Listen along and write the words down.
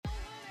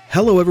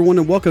Hello, everyone,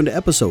 and welcome to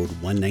episode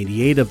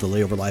 198 of the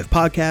Layover Live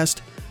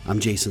podcast. I'm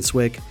Jason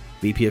Swick,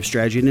 VP of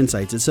Strategy and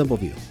Insights at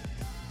Simpleview.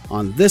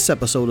 On this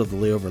episode of the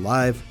Layover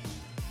Live,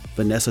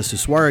 Vanesa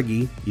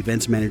Zuzuarregui,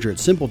 Events Manager at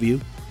Simpleview,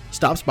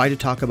 stops by to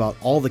talk about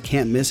all the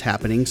can't-miss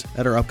happenings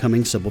at our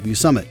upcoming Simpleview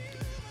Summit.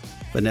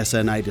 Vanesa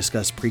and I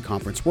discuss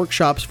pre-conference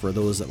workshops for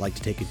those that like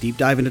to take a deep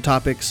dive into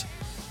topics,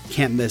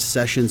 can't-miss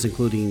sessions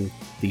including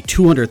the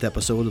 200th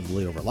episode of the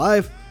Layover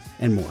Live,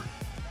 and more.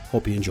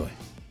 Hope you enjoy.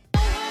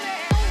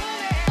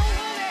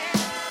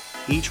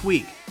 Each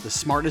week, the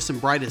smartest and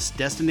brightest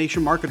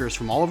destination marketers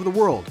from all over the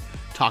world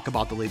talk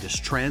about the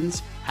latest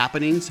trends,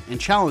 happenings, and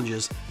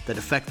challenges that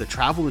affect the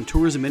travel and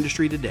tourism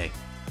industry today.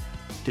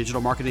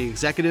 Digital marketing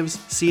executives,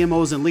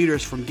 CMOs, and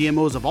leaders from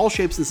DMOs of all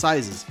shapes and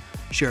sizes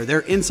share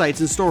their insights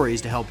and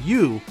stories to help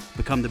you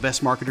become the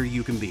best marketer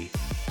you can be.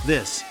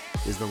 This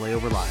is the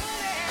Layover Live.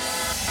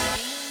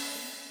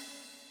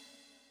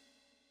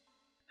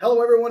 Hello,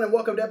 everyone, and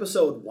welcome to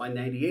episode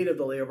 198 of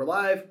the Layover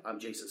Live. I'm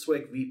Jason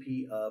Swick,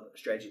 VP of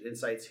Strategy and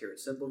Insights here at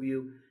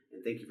Simpleview,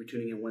 and thank you for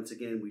tuning in once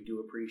again. We do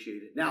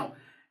appreciate it. Now,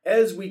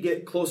 as we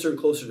get closer and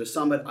closer to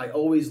Summit, I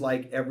always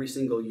like every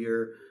single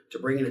year to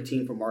bring in a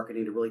team from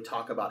marketing to really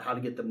talk about how to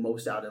get the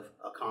most out of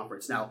a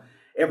conference. Now,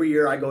 every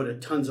year I go to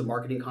tons of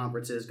marketing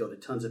conferences, go to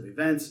tons of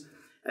events.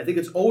 I think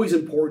it's always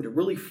important to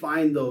really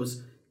find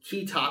those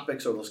key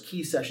topics or those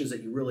key sessions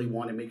that you really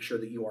want to make sure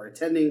that you are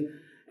attending.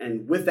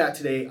 And with that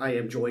today, I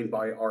am joined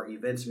by our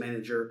Events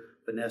Manager,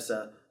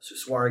 Vanesa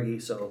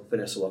Zuzuarregui. So,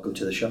 Vanesa, welcome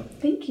to the show.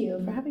 Thank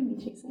you for having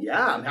me, Jason.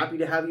 Yeah, I'm happy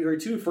to have you here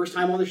too. First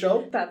time on the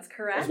show. That's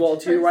correct. As well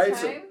too, right?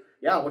 First time. So,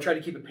 yeah, we'll try to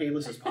keep it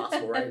painless as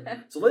possible, right?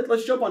 So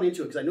let's jump on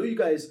into it because I know you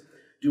guys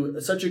do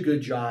such a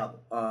good job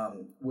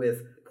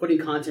with putting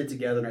content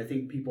together, and I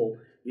think people,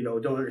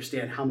 don't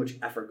understand how much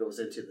effort goes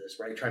into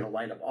this, right? Trying to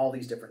line up all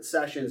these different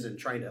sessions and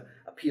trying to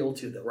appeal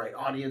to the right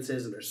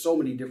audiences, and there's so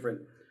many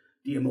different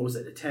DMOs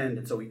that attend,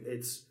 and so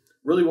it's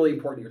really, really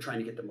important you're trying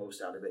to get the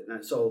most out of it.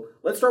 And so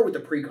let's start with the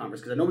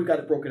pre-conference, because I know we've got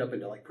it broken up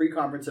into like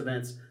pre-conference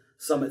events,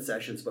 summit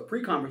sessions, but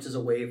pre-conference is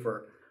a way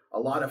for a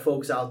lot of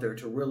folks out there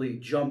to really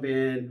jump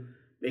in,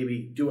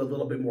 maybe do a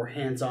little bit more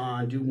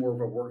hands-on, do more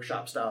of a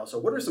workshop style. So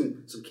what are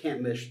some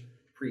can't-miss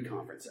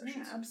pre-conference sessions?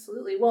 Yeah,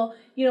 absolutely. Well,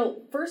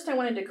 first I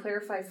wanted to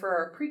clarify for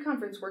our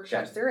pre-conference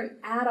workshops, Okay. they're an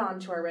add-on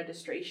to our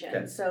registration.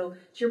 Okay. So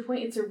to your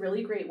point, it's a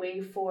really great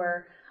way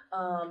for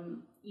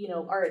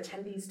our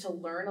attendees to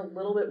learn a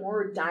little bit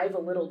more, or dive a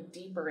little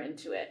deeper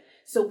into it.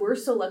 So we're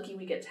so lucky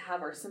we get to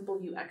have our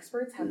Simpleview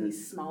experts have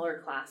these smaller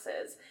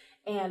classes.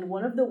 And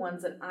one of the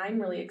ones that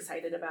I'm really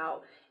excited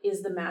about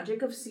is the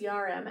magic of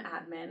CRM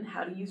admin,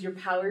 how to use your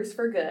powers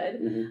for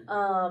good.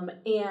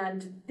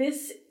 And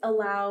this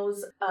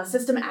allows a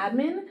system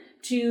admin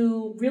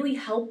to really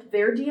help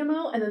their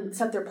DMO and then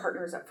set their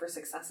partners up for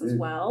success as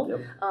well.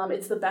 Yep.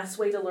 It's the best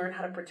way to learn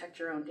how to protect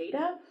your own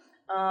data.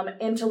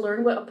 And to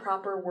learn what a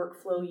proper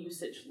workflow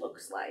usage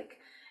looks like.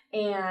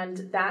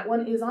 And that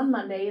one is on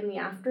Monday in the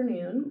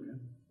afternoon.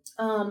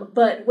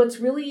 But what's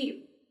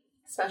really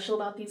special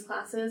about these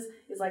classes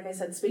is, like I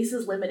said, space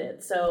is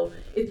limited. So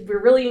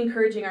we're really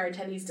encouraging our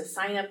attendees to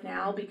sign up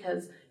now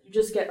because you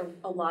just get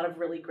a lot of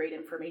really great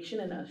information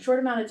in a short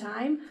amount of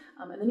time.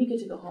 And then you get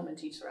to go home and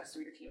teach the rest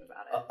of your team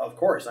about it. Of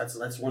course,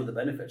 that's one of the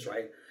benefits,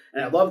 right?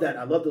 And I love that.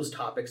 I love those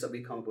topics that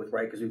we come up with,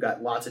 right? Because we've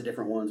got lots of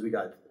different ones. We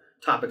got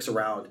topics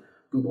around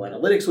Google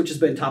Analytics, which has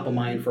been top of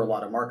mind for a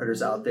lot of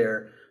marketers out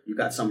there. You've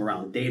got some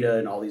around data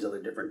and all these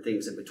other different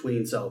things in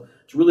between. So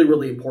it's really,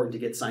 really important to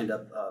get signed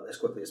up as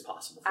quickly as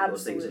possible for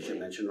those things that you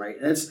mentioned, right?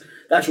 And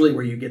that's really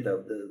where you get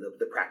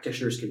the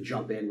practitioners can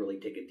jump in,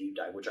 really take a deep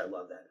dive, which I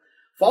love that.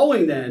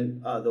 Following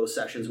then those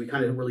sessions, we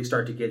kind of really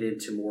start to get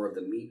into more of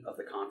the meat of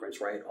the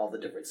conference, right? All the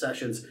different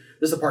sessions.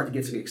 This is the part that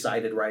gets me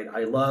excited, right?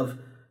 I love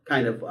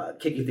kind of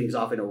kicking things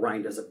off. I know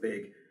Ryan does a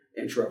big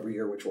intro every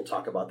year, which we'll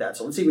talk about that.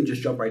 So let's even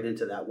just jump right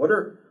into that. What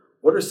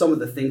are some of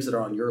the things that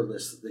are on your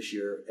list this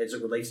year as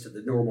it relates to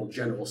the normal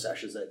general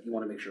sessions that you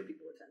want to make sure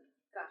people attend?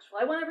 Gosh,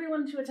 well, I want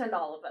everyone to attend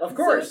all of them. Of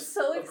course.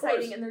 So it's so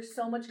exciting, and there's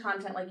so much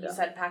content, like you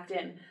said, packed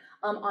in.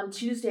 On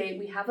Tuesday,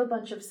 we have a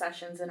bunch of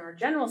sessions in our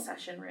general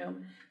session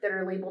room that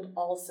are labeled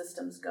All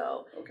Systems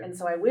Go. Okay. And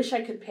so I wish I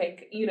could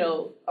pick,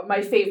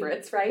 my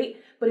favorites, right?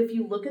 But if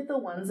you look at the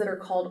ones that are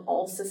called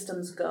All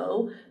Systems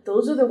Go,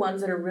 those are the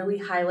ones that are really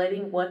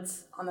highlighting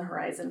what's on the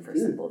horizon for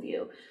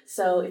Simpleview.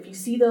 So if you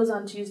see those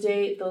on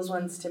Tuesday, those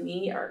ones to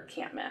me are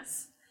can't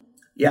miss.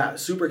 Yeah,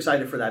 super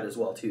excited for that as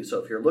well, too.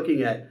 So if you're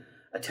looking at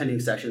attending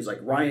sessions like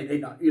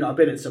Ryan, I've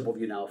been at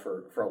Simpleview now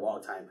for a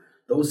long time.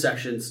 Those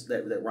sessions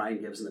that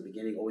Ryan gives in the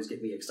beginning always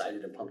get me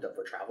excited and pumped up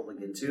for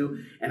traveling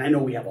into. And I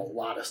know we have a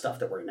lot of stuff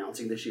that we're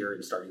announcing this year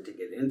and starting to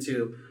get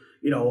into.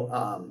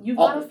 You've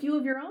got a few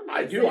of your own.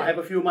 I do. I have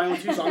a few of my own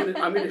too. So I'm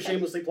going to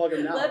shamelessly plug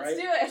them now. Let's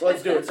do it. So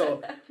let's do it.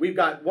 So we've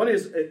got one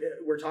is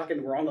we're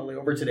on the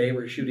layover today.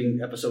 We're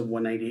shooting episode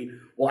 198.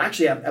 We'll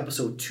actually have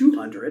episode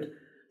 200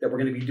 that we're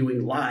going to be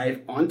doing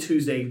live on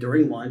Tuesday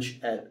during lunch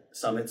at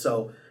Summit.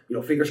 So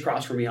fingers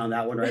crossed for me on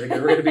that one, right?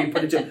 We're going to be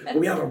putting but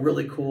we have a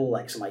really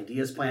cool, some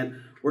ideas planned.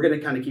 We're going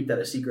to kind of keep that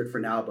a secret for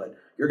now, but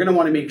you're going to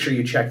want to make sure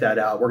you check that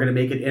out. We're going to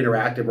make it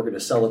interactive. We're going to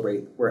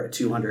celebrate. We're at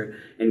 200,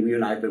 and you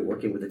and I have been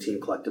working with the team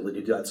collectively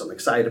to do that, so I'm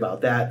excited about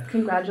that.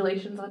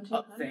 Congratulations on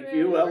 200. Thank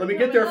you. Well, let me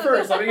get there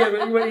first.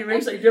 You may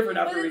say different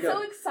after we go.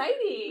 But it's so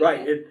exciting.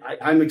 Right.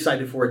 I'm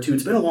excited for it, too.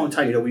 It's been a long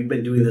time. We've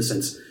been doing this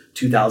since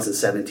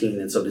 2017,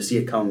 and so to see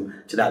it come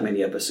to that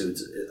many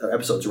episodes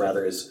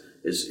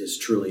is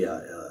truly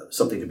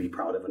something to be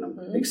proud of, and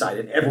I'm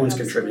excited. Everyone's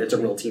contributed. It's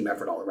a real team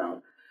effort all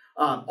around.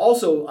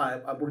 Also,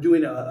 we're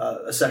doing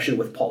a session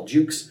with Paul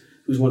Jukes,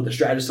 who's one of the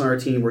strategists on our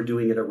team. We're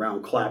doing it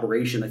around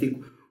collaboration. I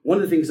think one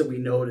of the things that we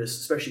noticed,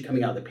 especially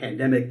coming out of the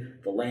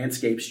pandemic, the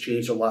landscape's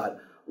changed a lot.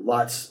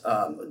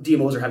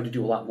 DMOs are having to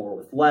do a lot more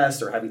with less.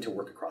 They're having to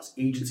work across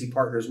agency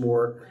partners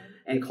more.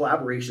 And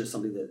collaboration is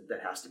something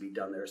that has to be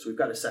done there. So we've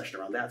got a session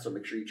around that, so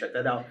make sure you check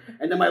that out.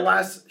 And then my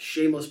last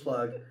shameless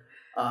plug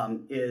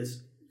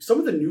is some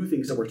of the new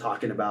things that we're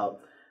talking about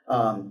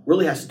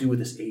really has to do with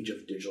this age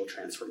of digital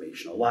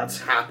transformation. A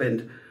lot's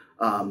happened.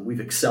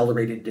 We've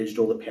accelerated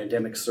digital. The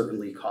pandemic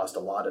certainly caused a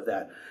lot of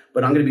that.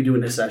 But I'm going to be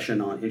doing a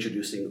session on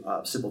introducing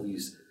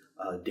Simpleview's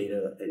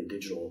data and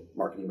digital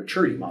marketing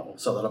maturity model.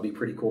 So that'll be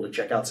pretty cool to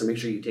check out. So make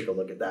sure you take a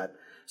look at that.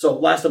 So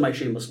last of my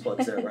shameless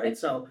plugs there, right?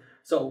 So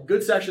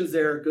good sessions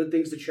there, good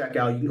things to check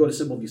out. You can go to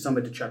Simpleview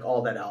Summit to check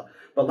all that out.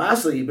 But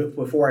lastly,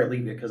 before I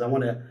leave it, because I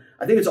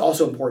think it's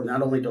also important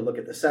not only to look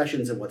at the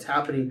sessions and what's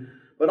happening,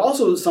 but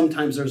also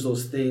sometimes there's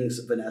those things,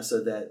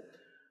 Vanessa,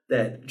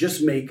 that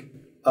just make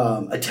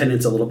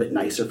attendance a little bit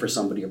nicer for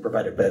somebody or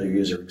provide a better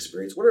user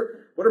experience.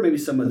 What are maybe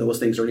some of those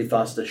things or any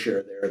thoughts to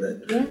share there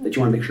that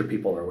you want to make sure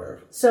people are aware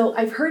of? So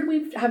I've heard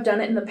we have done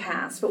it in the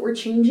past, but we're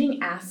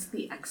changing Ask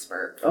the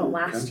Expert from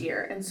last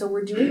year. And so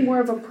we're doing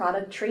more of a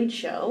product trade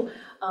show.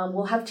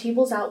 We'll have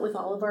tables out with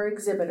all of our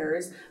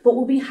exhibitors, but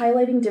we'll be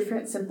highlighting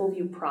different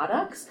Simpleview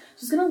products.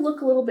 So it's going to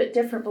look a little bit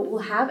different, but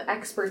we'll have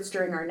experts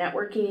during our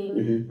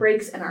networking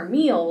breaks and our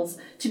meals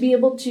to be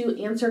able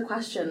to answer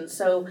questions.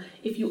 So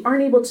if you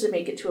aren't able to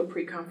make it to a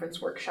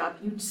pre-conference workshop,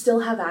 you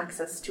still have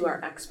access to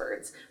our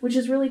experts, which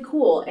is really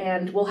cool.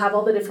 And we'll have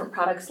all the different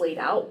products laid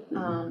out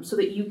so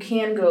that you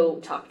can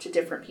go talk to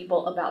different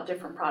people about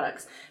different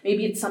products.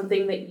 Maybe it's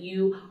something that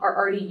you are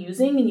already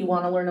using and you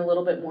want to learn a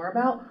little bit more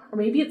about, or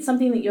maybe it's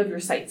something that you have your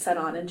sight set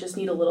on and just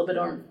need a little bit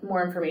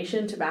more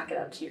information to back it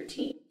up to your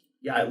team.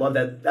 Yeah, I love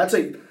that.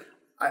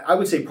 I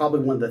would say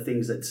probably one of the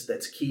things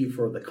that's key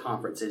for the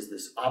conference is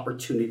this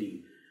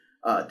opportunity.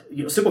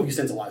 Simpleview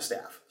sends a lot of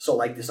staff. So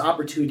this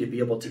opportunity to be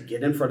able to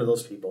get in front of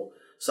those people,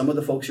 some of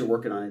the folks you're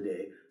working on a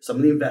day, some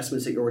of the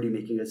investments that you're already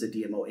making as a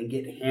DMO, and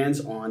get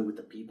hands-on with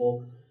the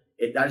people.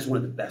 That is one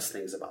of the best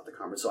things about the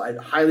conference. So I'd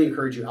highly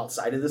encourage you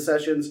outside of the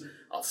sessions,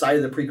 outside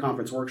of the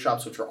pre-conference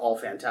workshops, which are all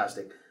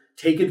fantastic,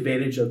 take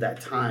advantage of that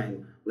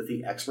time with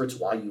the experts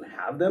while you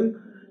have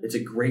them. It's a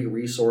great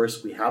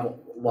resource. We have a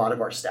lot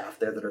of our staff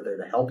there that are there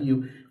to help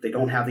you. If they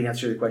don't have the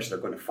answer to the question, they're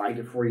going to find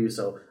it for you.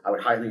 So I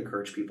would highly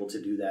encourage people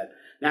to do that.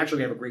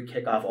 Naturally, we have a great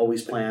kickoff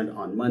always planned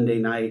on Monday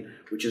night,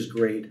 which is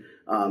great.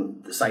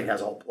 The site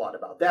has a lot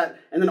about that.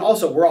 And then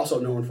also, we're also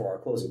known for our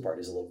closing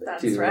parties a little bit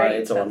too,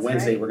 right? So on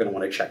Wednesday, we're going to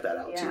want to check that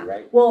out too,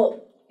 right?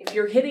 Well, if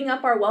you're hitting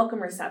up our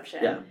welcome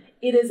reception,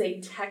 it is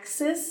a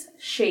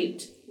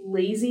Texas-shaped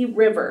lazy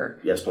river.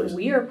 Yes, please. And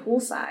we are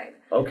poolside.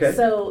 Okay.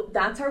 So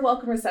that's our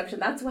welcome reception.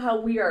 That's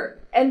how we are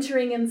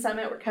entering in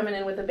Summit. We're coming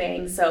in with a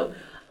bang. So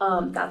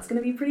that's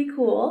going to be pretty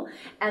cool.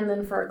 And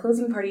then for our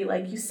closing party,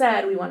 like you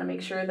said, we want to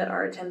make sure that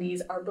our attendees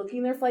are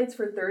booking their flights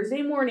for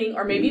Thursday morning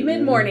or maybe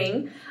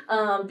mid-morning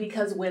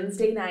because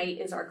Wednesday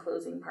night is our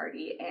closing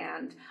party.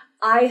 And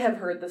I have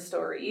heard the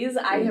stories.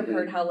 I have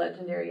heard how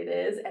legendary it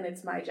is, and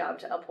it's my job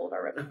to uphold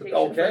our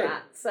reputation for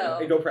that.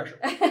 So no pressure,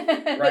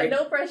 right?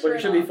 No pressure. But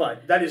it should be fun.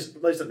 That's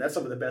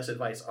some of the best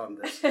advice on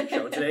this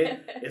show today.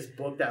 Is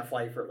book that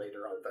flight for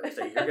later on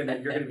Thursday.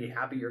 You're gonna be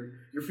happy.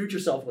 Your future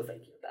self will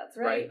thank you. That's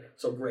right.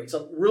 So great.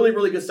 So really,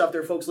 really good stuff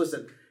there, folks.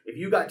 Listen, if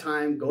you got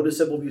time, go to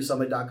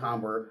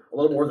simpleviewsummit.com. We're a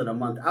little more than a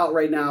month out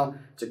right now.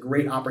 It's a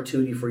great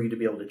opportunity for you to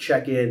be able to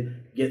check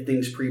in, get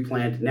things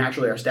pre-planned.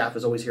 Naturally, our staff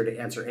is always here to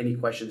answer any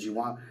questions you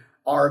want.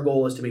 Our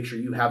goal is to make sure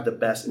you have the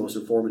best, most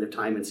informative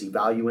time and see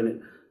value in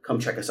it. Come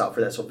check us out for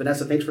that. So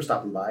Vanessa, thanks for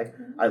stopping by.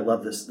 I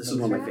love this. This is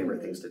one of my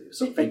favorite things to do.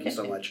 So thank you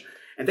so much.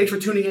 And thanks for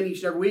tuning in each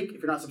and every week.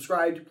 If you're not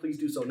subscribed, please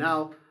do so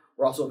now.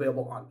 We're also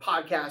available on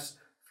podcasts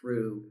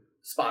through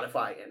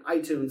Spotify and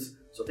iTunes.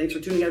 So thanks for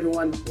tuning in,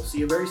 everyone. We'll see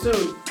you very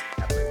soon.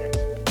 Have a great day.